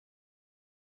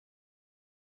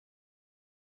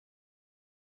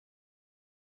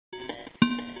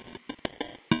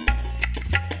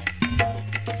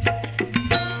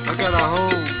got a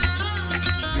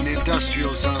home in the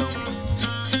industrial zone,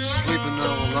 sleeping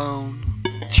all alone,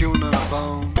 chewing on a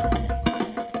bone,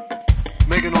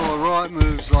 making all the right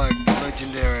moves like the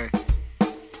legendary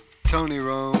Tony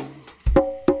Rome.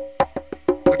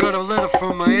 I got a letter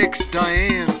from my ex,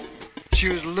 Diane. She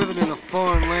was living in a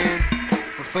foreign land.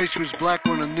 Her face was black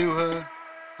when I knew her.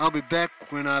 I'll be back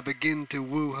when I begin to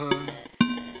woo her.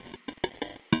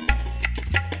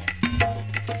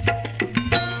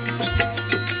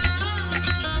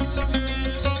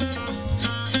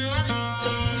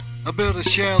 I built a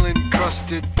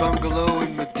shell-encrusted bungalow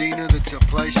in Medina that's a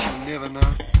place you'll never know.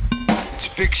 It's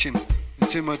fiction,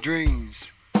 it's in my dreams.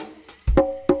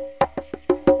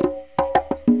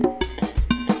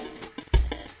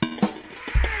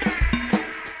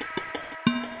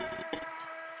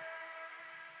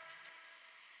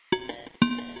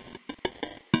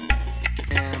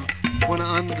 Wanna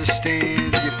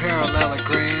understand your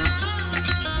parallelogram?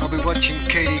 I'll be watching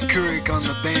Katie Couric on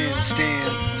the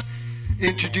bandstand,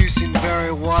 introducing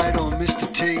Barry White or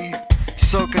Mr. T,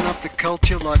 soaking up the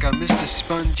culture like a Mr.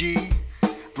 Spongy,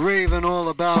 raving all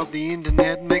about the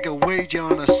internet, make a wager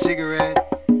on a cigarette.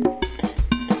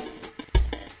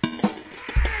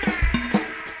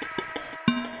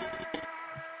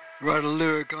 Write a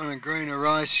lyric on a grain of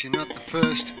rice. You're not the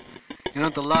first, you're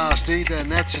not the last either,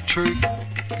 and that's the truth.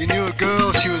 You knew a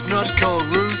girl, she was not called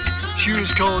Ruth, she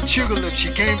was called Sugarlips,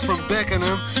 she came from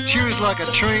Beckenham, she was like a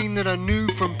train that I knew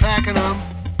from Pakenham,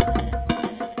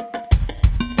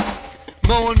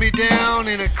 mowing me down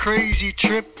in a crazy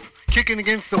trip, kicking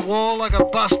against the wall like a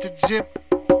busted zip.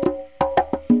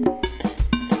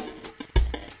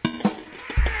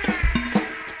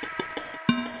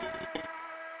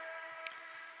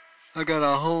 I got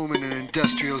a home in an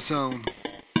industrial zone,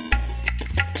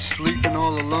 sleeping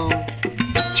all alone,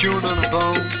 chewing on a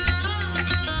bone.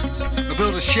 I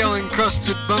built a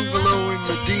shell-encrusted bungalow in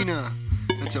Medina.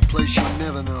 That's a place you'll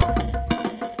never know.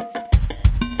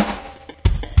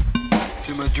 It's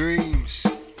in my dreams.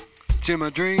 It's in my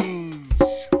dreams.